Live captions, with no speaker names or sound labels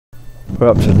We're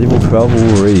up to level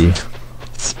 12 already.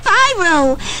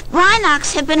 Spyro!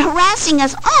 Rhinox have been harassing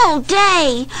us all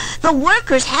day. The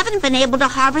workers haven't been able to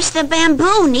harvest the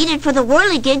bamboo needed for the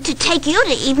whirligig to take you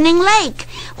to Evening Lake.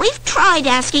 We've tried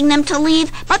asking them to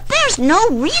leave, but there's no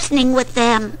reasoning with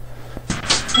them.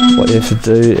 What you have to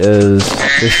do is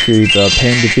rescue the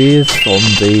panda bears from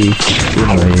the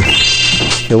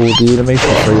enemies. Kill the enemies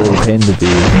for 3 little panda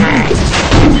bears.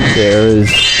 There is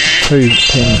 2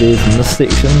 panda bears in this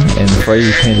section and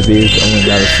 3 panda bears in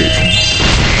another section.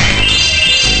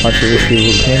 Once you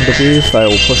rescue the panda bears, they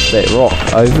will push that rock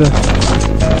over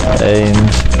and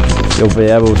you'll be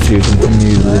able to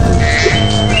continue the level.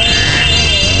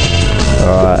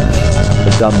 Alright,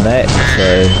 we've done that, so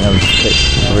now we just pick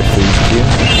the rest of these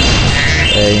gems.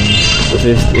 And the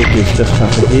first egg is just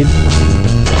up ahead.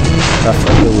 After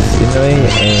I kill this enemy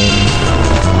and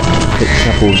pick a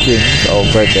couple of gems, I'll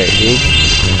grab that egg.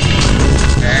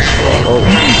 Oh,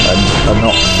 a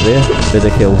Nox there, better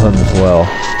kill him as well.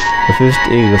 The first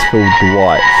egg is called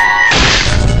Dwight.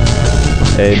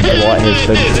 And Dwight has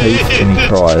big teeth and he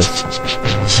cries.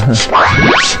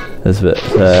 That's a bit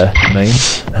mean.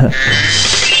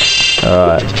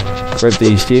 Alright, grab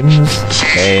these gems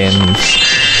and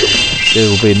there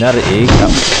will be another egg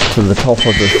up to the top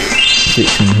of this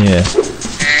section here.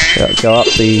 Go up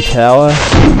the tower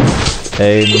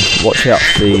and watch out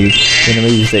for the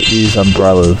enemies that use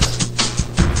umbrellas.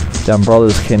 The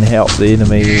umbrellas can help the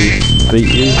enemy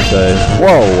beat you, so...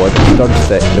 Whoa, I just dodged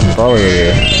that umbrella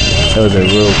there. That was a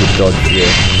real good dodge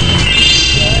there.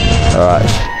 Alright,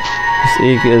 this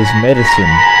egg is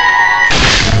medicine.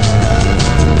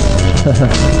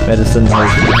 Medicine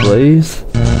has disease.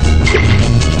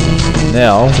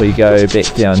 Now we go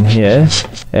back down here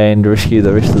and rescue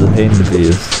the rest of the panda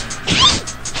bears.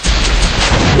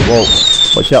 Whoa,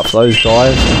 watch out for those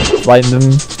guys, flame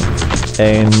them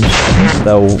and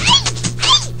they'll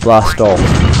blast off.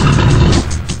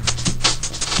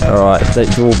 Alright, that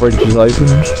drawbridge is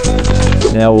opened.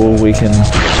 Now we can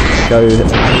go here and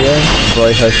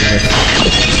break open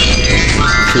this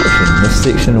section. This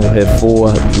section will have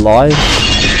 4 lives.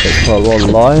 That's quite a lot of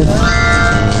lives.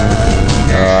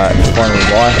 Alright, final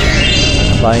life.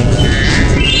 Flame.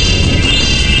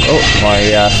 Oh, my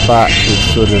spark is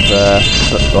sort of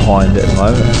put behind at the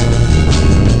moment.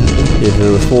 Yeah,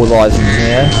 there were 4 lives in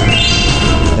here.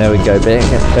 Now we go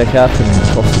back up and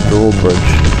cross the drawbridge.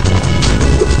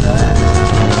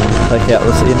 Take out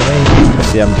this enemy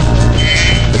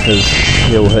because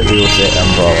he'll hit you with that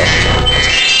umbrella.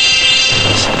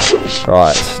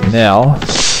 Right, now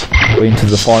we enter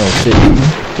the final section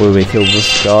where we kill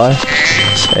this guy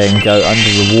and go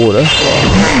under the water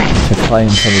to claim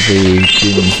some of the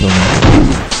gems from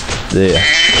there.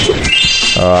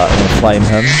 Alright, I'm going to flame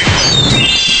him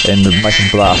and make him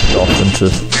blast off into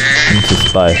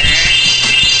space.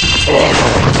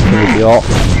 Kill the ox,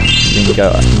 then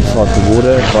go inside the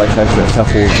water, break open a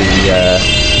couple of the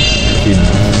gems.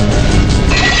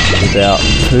 About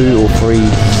 2 or 3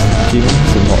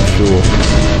 gems, I'm not sure.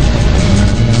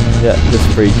 Yeah, just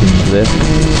 3 gems there.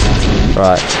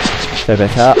 Right, go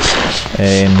back up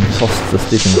and cross the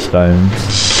stepping stones.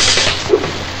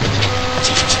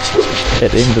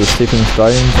 At the end of the stepping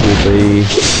stones will be...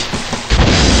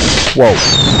 Whoa,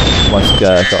 almost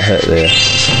got hit there.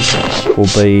 Will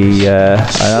be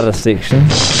another section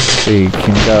where you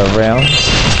can go around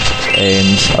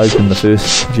and open the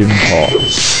first gem pot.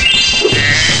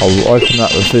 I'll open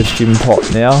up the first gem pot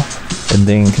now and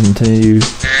then continue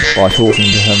by talking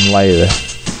to him later.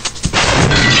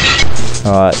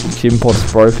 Alright, gem pot's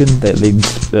broken, that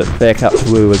leads back up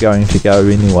to where we're going to go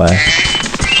anyway.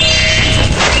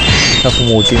 A couple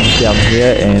more gems down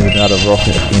here and another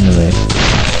rocket enemy.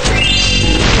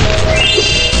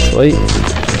 Sweet.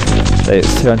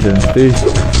 That's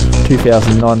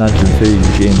 2,930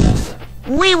 gems.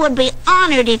 We would be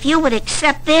honored if you would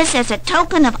accept this as a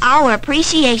token of our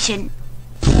appreciation.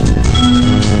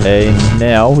 And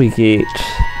now we get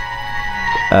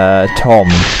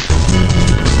Tom.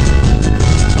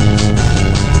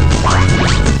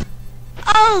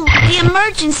 Oh, the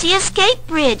emergency escape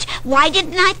bridge. Why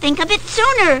didn't I think of it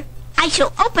sooner? I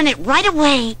shall open it right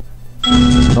away.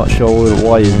 Not sure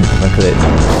why you didn't think of that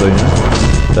sooner.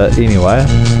 But anyway,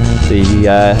 the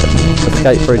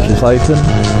escape bridge is open.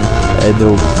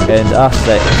 And after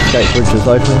that escape bridge is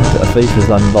opened, a thief is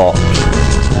unlocked.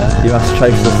 You must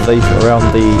chase the thief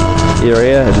around the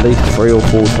area at least 3 or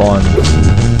 4 times,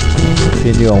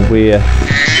 depending on where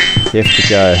you have to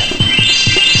go.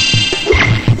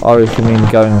 I recommend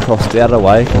going across the other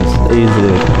way because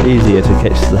it's easier to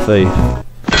catch the thief.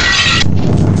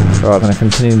 Right, I'm going to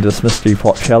continue this mystery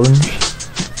pot challenge.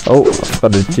 Oh, I've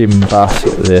got a gem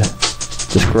basket there.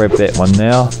 Just grab that one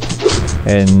now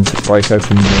and break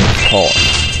open the pot.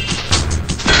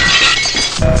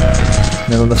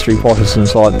 Now the mystery pot is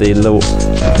inside the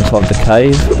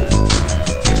cave.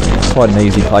 Quite an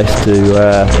easy place to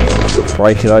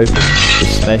break it open,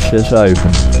 just smash it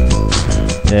open.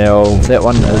 Now that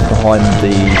one is behind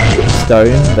the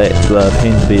stone that the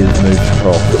Bentley is moved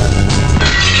across.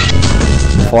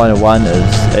 The final one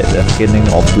is at the beginning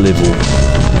of the level.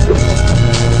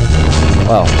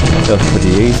 Wow, that was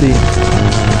pretty easy.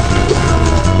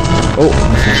 Oh,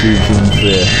 there's a few gems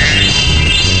there.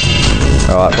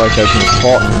 Alright, break open the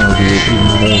pot and we'll get even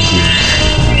more gems.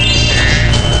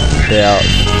 About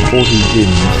 40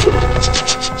 gems.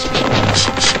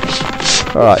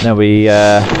 Alright, now we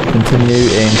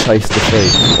continue and chase the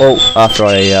thief. Oh, after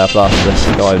I blast this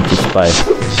guy into space.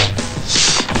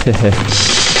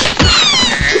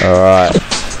 Alright,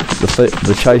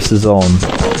 the chase is on.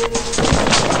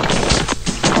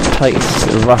 It takes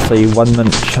roughly 1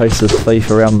 minute to chase this thief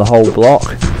around the whole block.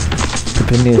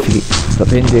 Depending if you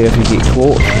get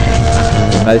caught,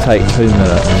 it may take 2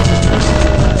 minutes.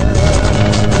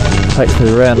 It takes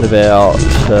around about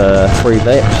 3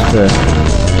 laps to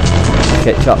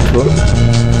catch up to him.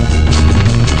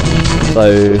 So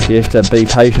you have to be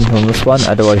patient on this one,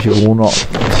 otherwise you will not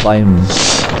claim him.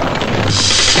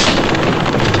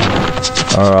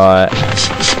 Alright.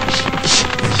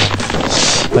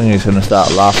 I think he's going to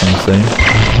start laughing soon.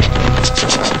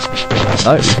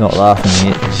 No, he's not laughing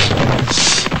yet.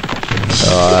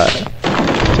 Alright.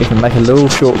 You can make a little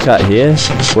shortcut here,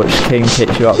 which can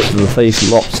catch you up to the thief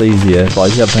lots easier by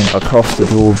jumping across the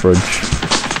drawbridge.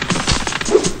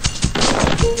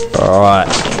 Alright,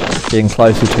 getting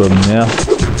closer to him now.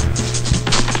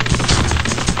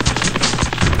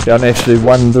 You only have to do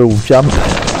one little jump,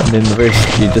 and then the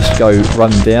rest you just go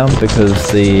run down, because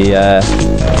the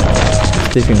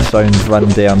stepping stones run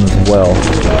down as well.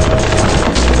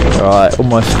 Alright,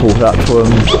 almost caught up to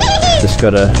him. Just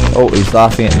gotta, oh, he's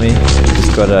laughing at me.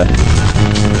 Just gotta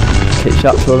catch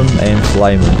up to him and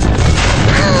flame him.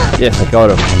 Yes, I got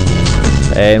him.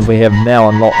 And we have now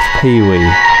unlocked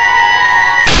Pee-wee.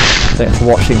 Thanks for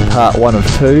watching part 1 of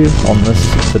 2 on this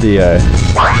video.